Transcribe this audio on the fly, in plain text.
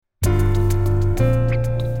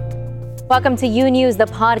Welcome to U News, the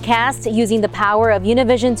podcast, using the power of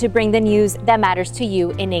Univision to bring the news that matters to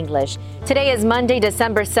you in English. Today is Monday,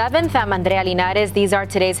 December 7th. I'm Andrea Linares. These are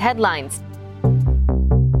today's headlines.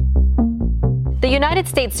 The United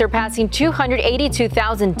States surpassing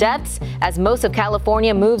 282,000 deaths as most of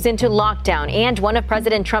California moves into lockdown, and one of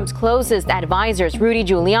President Trump's closest advisors, Rudy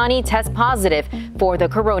Giuliani, tests positive for the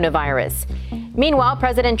coronavirus. Meanwhile,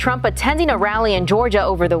 President Trump attending a rally in Georgia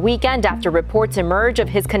over the weekend after reports emerge of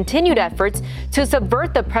his continued efforts to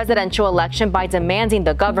subvert the presidential election by demanding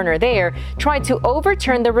the governor there try to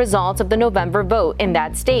overturn the results of the November vote in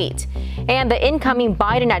that state. And the incoming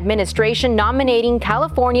Biden administration nominating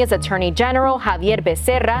California's Attorney General Xavier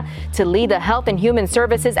Becerra to lead the Health and Human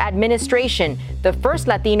Services Administration, the first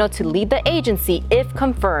Latino to lead the agency if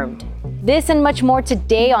confirmed. This and much more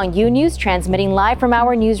today on U News, transmitting live from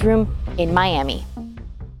our newsroom in Miami.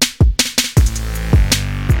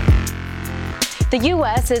 The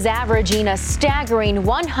U.S. is averaging a staggering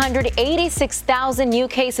 186,000 new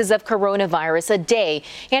cases of coronavirus a day,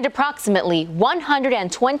 and approximately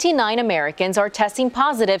 129 Americans are testing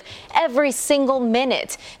positive every single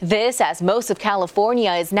minute. This as most of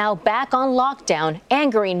California is now back on lockdown,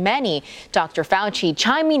 angering many. Dr. Fauci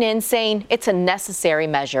chiming in saying it's a necessary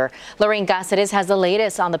measure. Lorraine Cáceres has the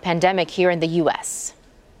latest on the pandemic here in the U.S.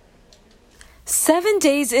 7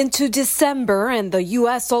 days into December, and the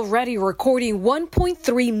U.S. already recording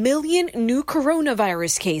 1.3 million new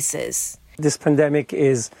coronavirus cases. This pandemic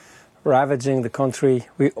is ravaging the country.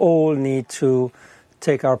 We all need to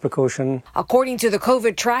take our precaution. According to the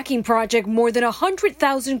COVID Tracking Project, more than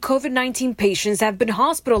 100,000 COVID-19 patients have been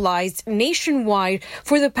hospitalized nationwide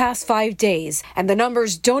for the past 5 days, and the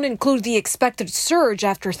numbers don't include the expected surge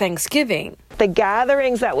after Thanksgiving. The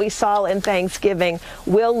gatherings that we saw in Thanksgiving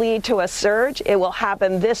will lead to a surge. It will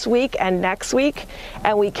happen this week and next week,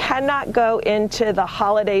 and we cannot go into the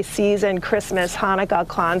holiday season, Christmas, Hanukkah,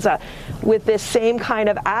 Kwanzaa, with this same kind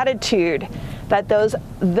of attitude that those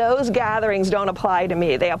gatherings don't apply to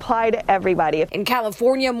me. They apply to everybody. In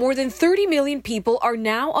California, more than 30 million people are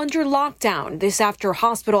now under lockdown. This after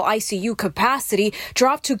hospital ICU capacity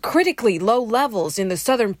dropped to critically low levels in the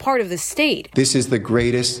southern part of the state. This is the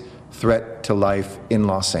greatest threat to life in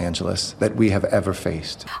Los Angeles that we have ever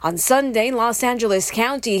faced. On Sunday, Los Angeles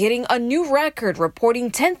County hitting a new record, reporting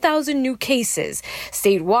 10,000 new cases.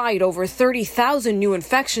 Statewide, over 30,000 new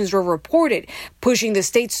infections were reported, pushing the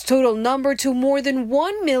state's total number to more than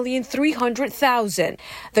 1,300,000.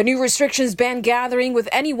 The new restrictions ban gathering with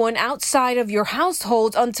anyone outside of your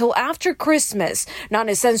household until after Christmas.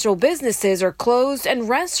 Non-essential businesses are closed and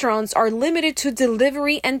restaurants are limited to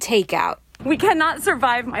delivery and takeout. We cannot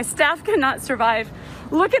survive. My staff cannot survive.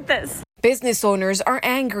 Look at this. Business owners are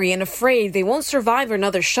angry and afraid they won't survive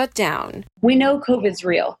another shutdown. We know COVID's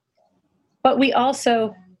real, but we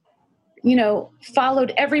also,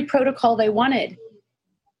 followed every protocol they wanted.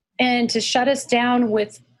 And to shut us down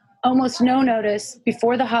with almost no notice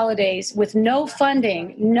before the holidays, with no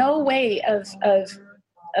funding, no way of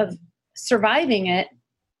surviving it,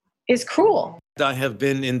 is cruel. I have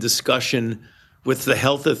been in discussion with the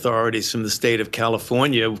health authorities from the state of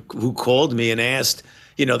California who called me and asked,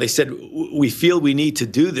 they said, we feel we need to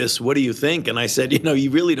do this. What do you think? And I said, you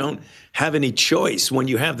really don't have any choice. When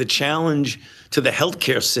you have the challenge to the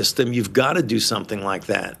healthcare system, you've got to do something like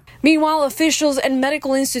that. Meanwhile, officials and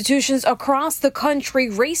medical institutions across the country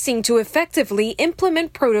racing to effectively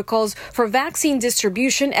implement protocols for vaccine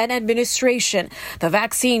distribution and administration. The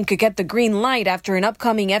vaccine could get the green light after an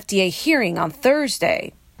upcoming FDA hearing on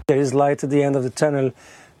Thursday. There is light at the end of the tunnel,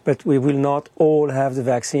 but we will not all have the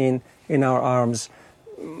vaccine in our arms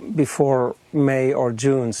before May or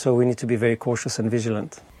June, so we need to be very cautious and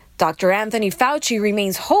vigilant. Dr. Anthony Fauci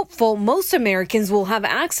remains hopeful most Americans will have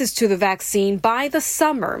access to the vaccine by the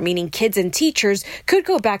summer, meaning kids and teachers could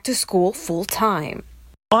go back to school full time.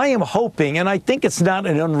 I am hoping, and I think it's not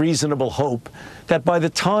an unreasonable hope, that by the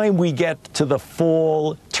time we get to the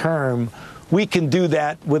fall term, we can do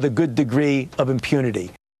that with a good degree of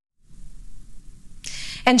impunity.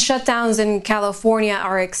 And shutdowns in California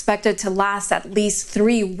are expected to last at least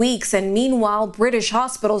 3 weeks. And meanwhile, British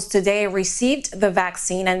hospitals today received the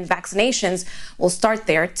vaccine, and vaccinations will start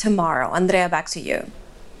there tomorrow. Andrea, back to you.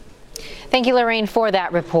 Thank you, Lorraine, for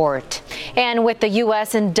that report. And with the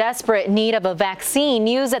U.S. in desperate need of a vaccine,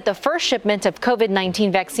 news that the first shipment of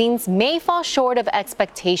COVID-19 vaccines may fall short of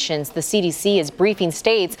expectations. The CDC is briefing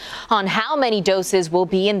states on how many doses will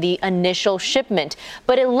be in the initial shipment.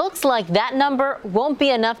 But it looks like that number won't be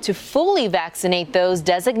enough to fully vaccinate those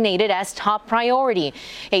designated as top priority.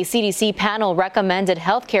 A CDC panel recommended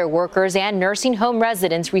healthcare workers and nursing home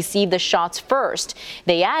residents receive the shots first.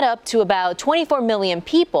 They add up to about 24 million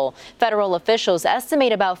people. Federal officials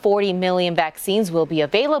estimate about 40 million vaccines will be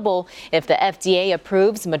available if the FDA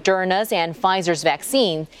approves Moderna's and Pfizer's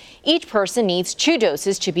vaccine. Each person needs 2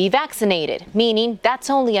 doses to be vaccinated, meaning that's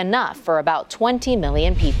only enough for about 20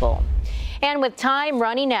 million people. And with time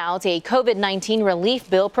running out, a COVID-19 relief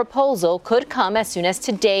bill proposal could come as soon as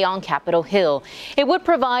today on Capitol Hill. It would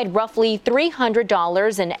provide roughly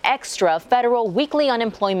 $300 in extra federal weekly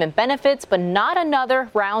unemployment benefits, but not another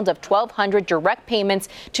round of $1,200 direct payments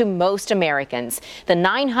to most Americans. The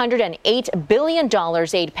 $908 billion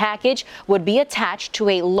aid package would be attached to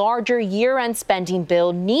a larger year-end spending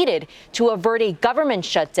bill needed to avert a government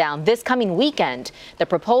shutdown this coming weekend. The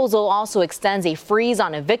proposal also extends a freeze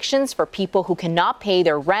on evictions for people who cannot pay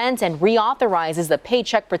their rent and reauthorizes the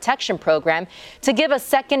Paycheck Protection Program to give a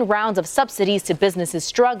second round of subsidies to businesses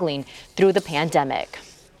struggling through the pandemic.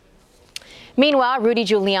 Meanwhile, Rudy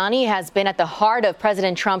Giuliani has been at the heart of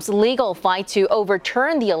President Trump's legal fight to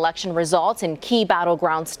overturn the election results in key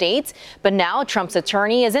battleground states. But now Trump's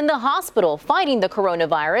attorney is in the hospital fighting the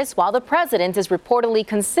coronavirus, while the president is reportedly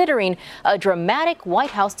considering a dramatic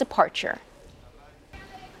White House departure.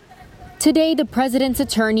 Today, the president's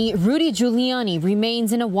attorney, Rudy Giuliani,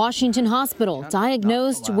 remains in a Washington hospital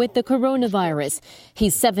diagnosed with the coronavirus.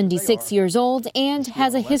 He's 76 years old and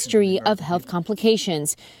has a history of health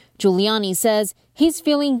complications. Giuliani says he's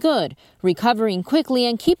feeling good, recovering quickly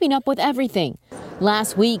and keeping up with everything.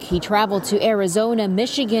 Last week, he traveled to Arizona,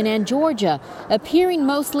 Michigan, and Georgia, appearing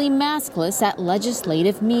mostly maskless at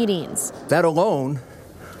legislative meetings. That alone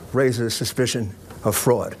raises suspicion of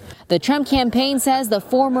fraud. The Trump campaign says the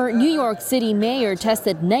former New York City mayor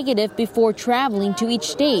tested negative before traveling to each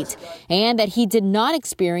state and that he did not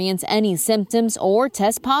experience any symptoms or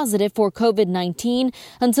test positive for COVID-19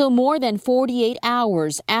 until more than 48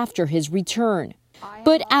 hours after his return.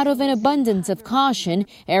 But out of an abundance of caution,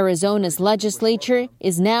 Arizona's legislature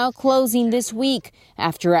is now closing this week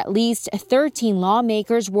after at least 13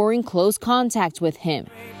 lawmakers were in close contact with him.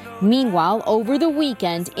 Meanwhile, over the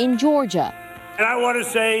weekend in Georgia, and I want to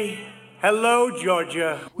say hello,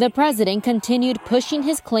 Georgia. The president continued pushing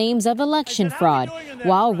his claims of election fraud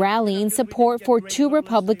while rallying support for 2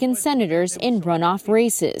 Republican senators in runoff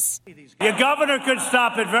races. Your governor could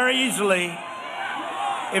stop it very easily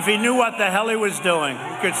if he knew what the hell he was doing.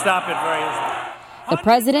 He could stop it very easily. The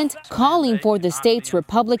president calling for the state's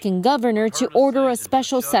Republican governor to order a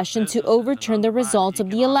special session to overturn the results of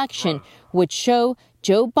the election, which show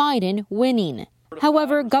Joe Biden winning.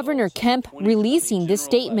 However, Governor Kemp releasing this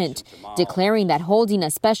statement, declaring that holding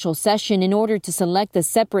a special session in order to select a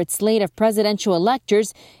separate slate of presidential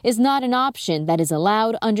electors is not an option that is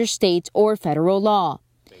allowed under state or federal law.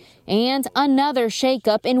 And another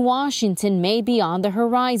shakeup in Washington may be on the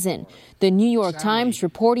horizon. The New York Times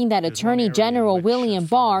reporting that Attorney General William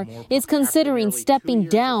Barr is considering stepping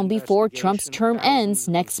down before Trump's term ends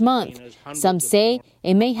next month. Some say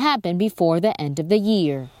it may happen before the end of the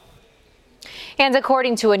year. And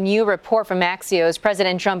according to a new report from Axios,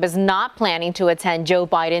 President Trump is not planning to attend Joe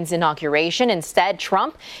Biden's inauguration. Instead,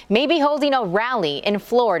 Trump may be holding a rally in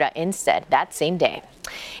Florida instead that same day.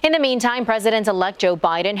 In the meantime, President-elect Joe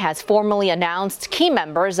Biden has formally announced key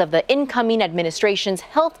members of the incoming administration's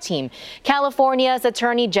health team. California's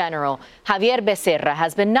Attorney General Xavier Becerra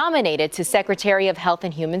has been nominated to Secretary of Health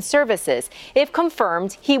and Human Services. If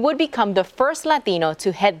confirmed, he would become the first Latino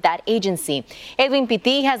to head that agency. Edwin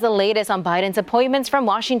Pitti has the latest on Biden's appointments from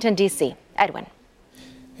Washington, D.C. Edwin.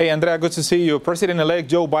 Hey, Andrea, good to see you. President-elect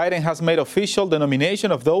Joe Biden has made official the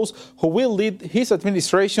nomination of those who will lead his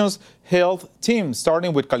administration's health team,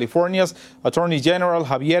 starting with California's Attorney General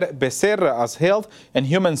Xavier Becerra as Health and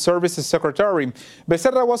Human Services Secretary.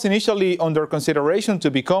 Becerra was initially under consideration to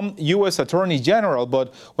become U.S. Attorney General,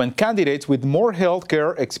 but when candidates with more health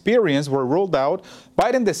care experience were ruled out,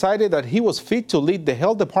 Biden decided that he was fit to lead the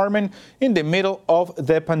health department in the middle of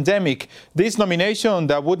the pandemic. This nomination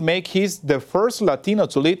that would make him the first Latino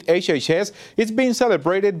to lead HHS is being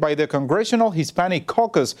celebrated by the Congressional Hispanic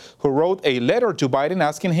Caucus, who wrote a letter to Biden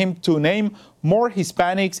asking him to name more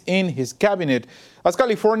Hispanics in his cabinet. As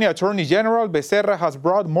California Attorney General, Becerra has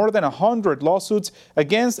brought more than 100 lawsuits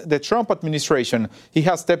against the Trump administration. He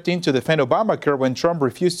has stepped in to defend Obamacare when Trump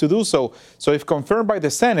refused to do so. So if confirmed by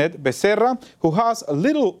the Senate, Becerra, who has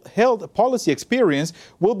little health policy experience,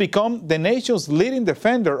 will become the nation's leading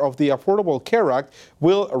defender of the Affordable Care Act,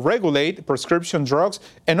 will regulate prescription drugs,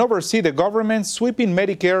 and oversee the government's sweeping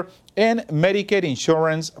Medicare and Medicaid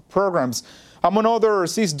insurance programs. Among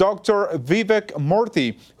others is Dr. Vivek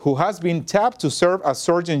Murthy, who has been tapped to serve as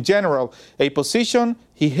Surgeon General, a position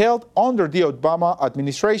he held under the Obama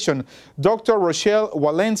administration. Dr. Rochelle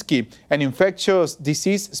Walensky, an infectious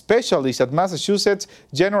disease specialist at Massachusetts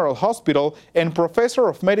General Hospital and professor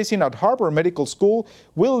of medicine at Harvard Medical School,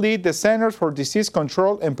 will lead the Centers for Disease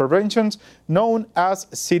Control and Prevention, known as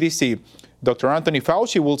CDC. Dr. Anthony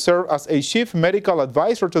Fauci will serve as a chief medical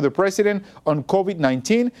advisor to the president on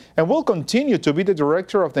COVID-19 and will continue to be the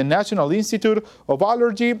director of the National Institute of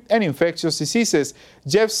Allergy and Infectious Diseases.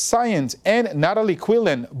 Jeff Zients and Natalie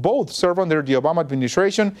Quillen both serve under the Obama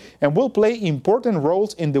administration and will play important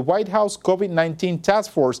roles in the White House COVID-19 task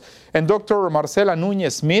force. And Dr. Marcela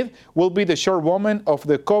Núñez-Smith will be the chairwoman of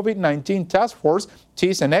the COVID-19 task force.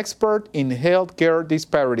 She's an expert in healthcare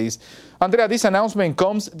disparities. Andrea, this announcement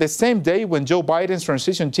comes the same day when Joe Biden's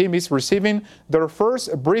transition team is receiving their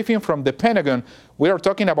first briefing from the Pentagon. We are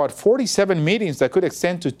talking about 47 meetings that could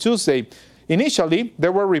extend to Tuesday. Initially,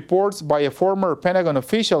 there were reports by a former Pentagon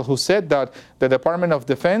official who said that the Department of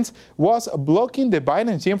Defense was blocking the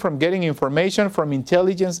Biden team from getting information from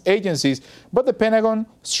intelligence agencies, but the Pentagon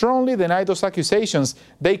strongly denied those accusations.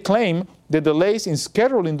 They claim the delays in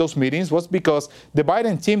scheduling those meetings was because the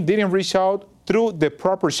Biden team didn't reach out through the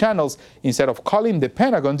proper channels. Instead of calling the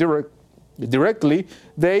Pentagon directly,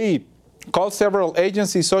 they called several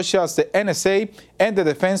agencies such as the NSA and the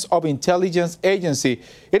Defense of Intelligence Agency.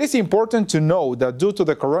 It is important to know that due to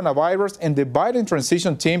the coronavirus and the Biden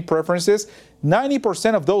transition team preferences,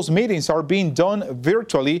 90% of those meetings are being done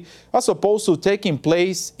virtually as opposed to taking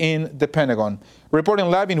place in the Pentagon.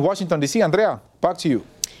 Reporting live in Washington, D.C., Andrea, back to you.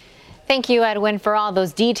 Thank you, Edwin, for all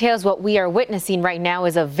those details. What we are witnessing right now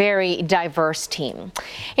is a very diverse team.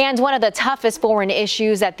 And one of the toughest foreign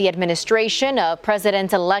issues that the administration of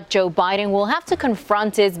President-elect Joe Biden will have to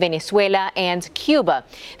confront is Venezuela and Cuba,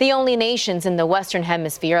 the only nations in the Western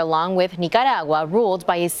Hemisphere, along with Nicaragua, ruled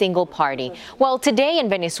by a single party. Well, today in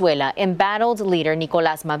Venezuela, embattled leader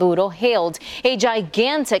Nicolás Maduro hailed a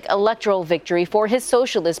gigantic electoral victory for his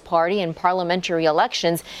Socialist Party in parliamentary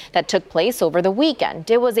elections that took place over the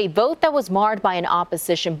weekend. It was a vote that was marred by an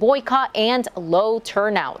opposition boycott and low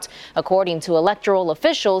turnout. According to electoral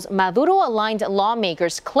officials, Maduro-aligned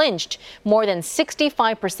lawmakers clinched more than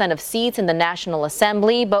 65% of seats in the National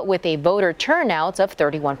Assembly, but with a voter turnout of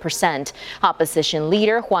 31%. Opposition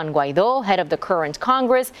leader Juan Guaidó, head of the current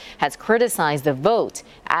Congress, has criticized the vote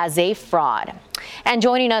as a fraud. And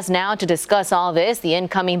joining us now to discuss all this, the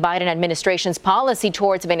incoming Biden administration's policy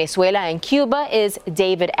towards Venezuela and Cuba, is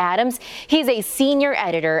David Adams. He's a senior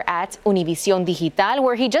editor at Univision Digital,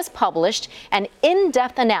 where he just published an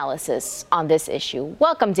in-depth analysis on this issue.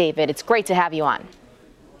 Welcome, David. It's great to have you on.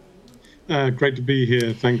 Great to be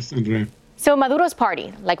here. Thanks, Andrea. So Maduro's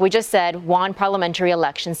party, like we just said, won parliamentary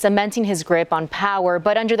elections, cementing his grip on power.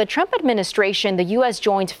 But under the Trump administration, the U.S.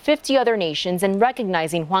 joined 50 other nations in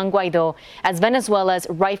recognizing Juan Guaidó as Venezuela's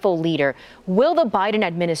rightful leader. Will the Biden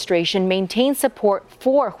administration maintain support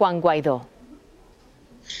for Juan Guaidó?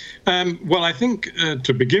 Well, I think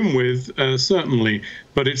to begin with, certainly,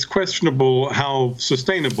 but it's questionable how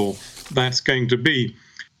sustainable that's going to be.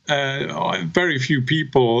 Very few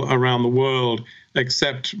people around the world,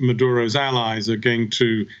 except Maduro's allies, are going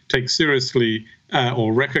to take seriously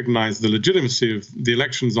or recognize the legitimacy of the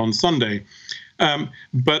elections on Sunday.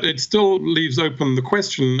 But it still leaves open the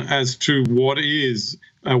question as to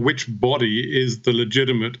which body is the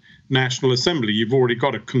legitimate National Assembly. You've already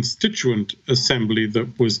got a constituent assembly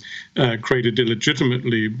that was created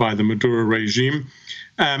illegitimately by the Maduro regime.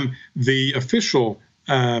 The official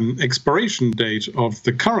expiration date of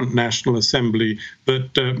the current National Assembly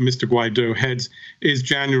that Mr. Guaidó heads is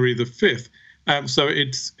January the 5th. So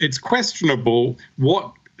it's questionable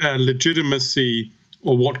what legitimacy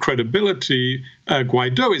or what credibility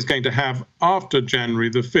Guaidó is going to have after January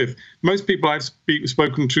the 5th. Most people I've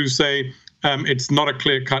spoken to say it's not a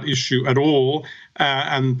clear-cut issue at all,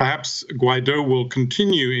 and perhaps Guaidó will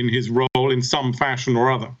continue in his role in some fashion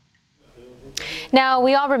or other. Now,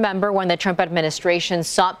 we all remember when the Trump administration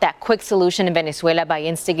sought that quick solution in Venezuela by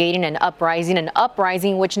instigating an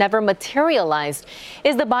uprising which never materialized.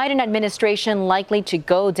 Is the Biden administration likely to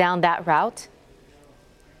go down that route?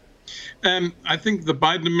 I think the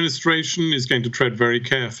Biden administration is going to tread very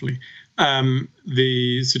carefully.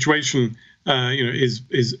 The situation,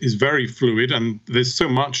 is very fluid, and there's so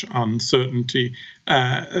much uncertainty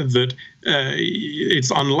that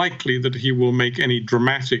it's unlikely that he will make any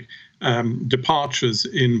dramatic departures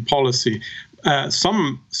in policy.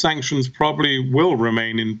 Some sanctions probably will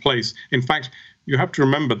remain in place. In fact, you have to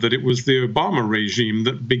remember that it was the Obama regime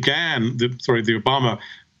that began, the Obama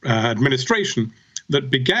administration that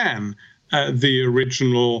began the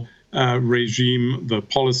original regime, the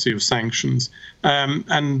policy of sanctions.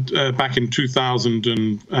 And back in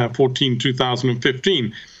 2014,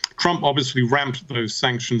 2015, Trump obviously ramped those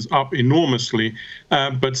sanctions up enormously,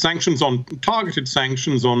 but targeted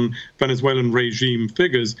sanctions on Venezuelan regime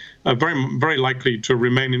figures are very likely to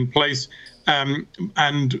remain in place.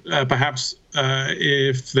 And perhaps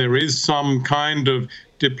if there is some kind of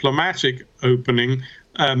diplomatic opening,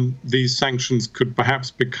 these sanctions could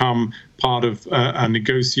perhaps become part of a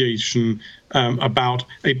negotiation about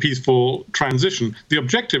a peaceful transition. The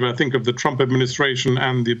objective, I think, of the Trump administration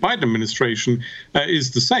and the Biden administration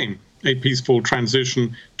is the same: a peaceful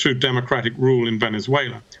transition to democratic rule in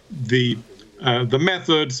Venezuela. The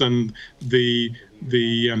methods and the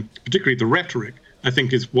particularly the rhetoric, I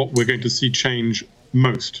think, is what we're going to see change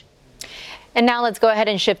most. And now let's go ahead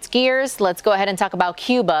and shift gears. Let's go ahead and talk about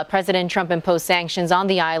Cuba. President Trump imposed sanctions on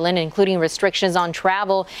the island, including restrictions on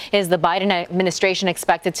travel. Is the Biden administration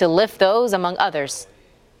expected to lift those, among others?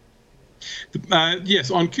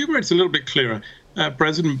 Yes, on Cuba, it's a little bit clearer.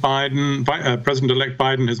 President-elect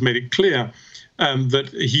Biden has made it clear that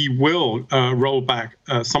he will roll back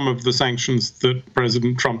some of the sanctions that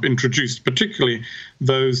President Trump introduced, particularly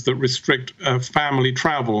those that restrict family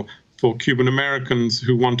travel for Cuban Americans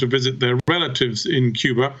who want to visit their relatives in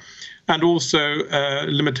Cuba, and also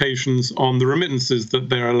limitations on the remittances that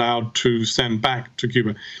they're allowed to send back to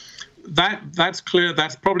Cuba. That's clear.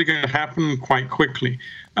 That's probably going to happen quite quickly.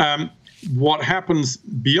 What happens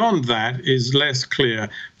beyond that is less clear.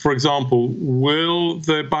 For example, will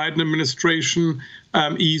the Biden administration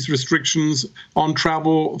ease restrictions on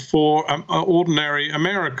travel for ordinary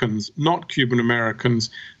Americans, not Cuban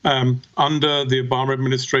Americans? Under the Obama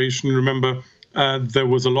administration, remember, there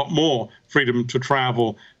was a lot more freedom to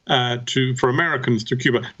travel for Americans to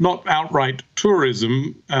Cuba. Not outright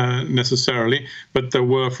tourism necessarily, but there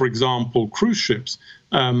were, for example, cruise ships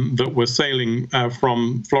that were sailing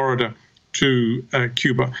from Florida to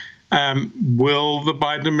Cuba. Will the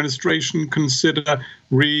Biden administration consider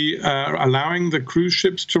allowing the cruise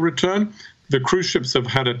ships to return? The cruise ships have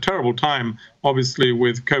had a terrible time, obviously,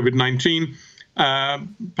 with COVID-19.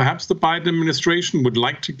 Perhaps the Biden administration would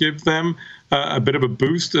like to give them a bit of a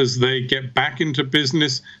boost as they get back into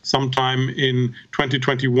business sometime in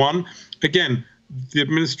 2021. Again, the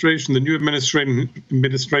new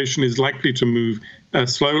administration is likely to move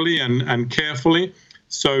slowly and carefully.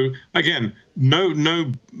 So again,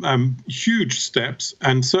 no huge steps,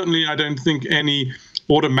 and certainly I don't think any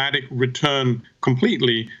automatic return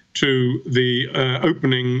completely to the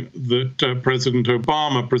opening that President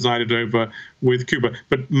Obama presided over with Cuba,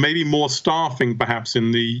 but maybe more staffing perhaps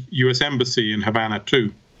in the U.S. Embassy in Havana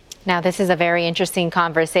too. Now, this is a very interesting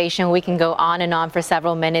conversation. We can go on and on for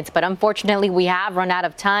several minutes, but unfortunately, we have run out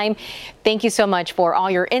of time. Thank you so much for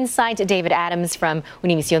all your insight, David Adams from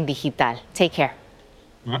Univision Digital. Take care.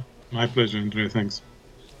 My pleasure, Andrea. Thanks.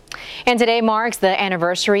 And today marks the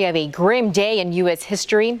anniversary of a grim day in U.S.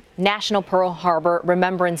 history. National Pearl Harbor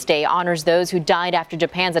Remembrance Day honors those who died after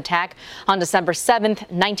Japan's attack on December 7th,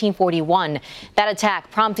 1941. That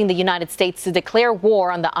attack prompting the United States to declare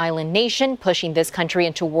war on the island nation, pushing this country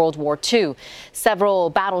into World War II. Several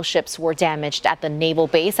battleships were damaged at the naval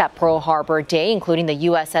base at Pearl Harbor Day, including the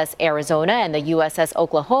USS Arizona and the USS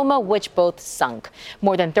Oklahoma, which both sunk.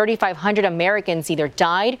 More than 3,500 Americans either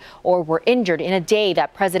died or were injured in a day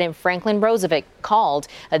that President Franklin Roosevelt called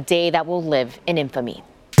a day that will live in infamy.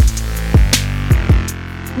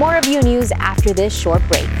 More of U News after this short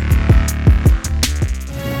break.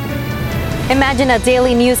 Imagine a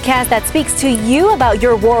daily newscast that speaks to you about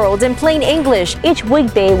your world in plain English. Each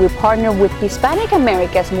weekday, we partner with Hispanic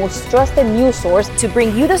America's most trusted news source to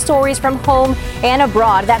bring you the stories from home and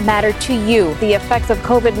abroad that matter to you. The effects of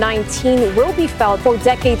COVID-19 will be felt for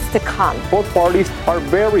decades to come. Both parties are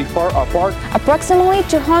very far apart. Approximately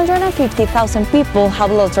 250,000 people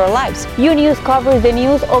have lost their lives. U News covers the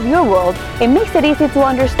news of your world and makes it easy to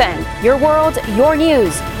understand. Your world, your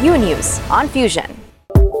news. U News on Fusion.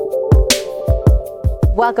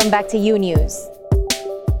 Welcome back to U News.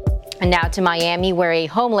 And now to Miami, where a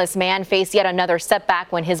homeless man faced yet another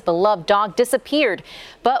setback when his beloved dog disappeared.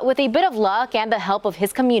 But with a bit of luck and the help of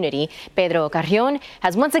his community, Pedro Carrion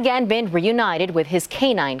has once again been reunited with his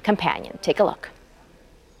canine companion. Take a look.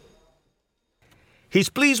 His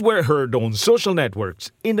pleas were heard on social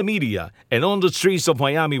networks, in the media, and on the streets of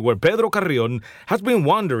Miami, where Pedro Carrion has been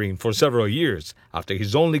wandering for several years after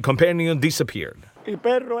his only companion disappeared.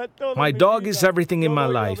 My dog is everything in my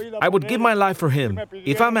life. I would give my life for him.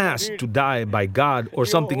 If I'm asked to die by God or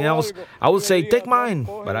something else, I would say, take mine,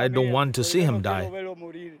 but I don't want to see him die.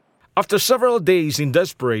 After several days in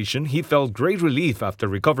desperation, he felt great relief after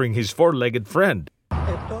recovering his four-legged friend.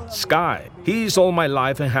 Sky, he is all my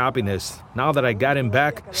life and happiness. Now that I got him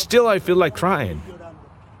back, still I feel like crying.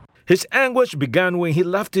 His anguish began when he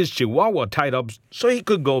left his Chihuahua tied up so he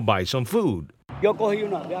could go buy some food.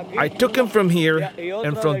 I took him from here,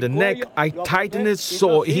 and from the neck, I tightened it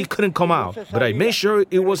so he couldn't come out. But I made sure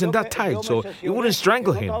it wasn't that tight so it wouldn't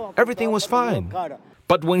strangle him. Everything was fine.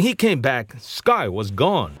 But when he came back, Sky was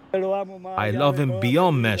gone. I love him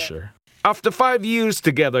beyond measure. After 5 years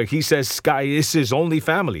together, he says Sky is his only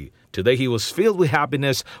family. Today he was filled with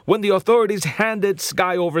happiness when the authorities handed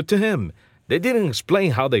Sky over to him. They didn't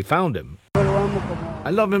explain how they found him.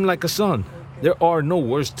 I love him like a son. There are no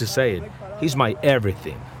words to say it. He's my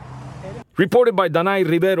everything. Reported by Danay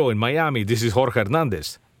Rivero in Miami, this is Jorge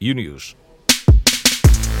Hernandez, U-News.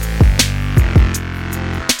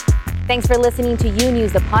 Thanks for listening to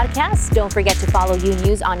U-News, the podcast. Don't forget to follow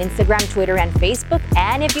U-News on Instagram, Twitter, and Facebook.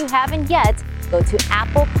 And if you haven't yet, go to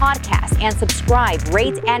Apple Podcasts and subscribe,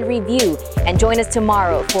 rate, and review. And join us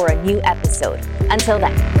tomorrow for a new episode. Until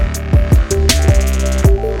then.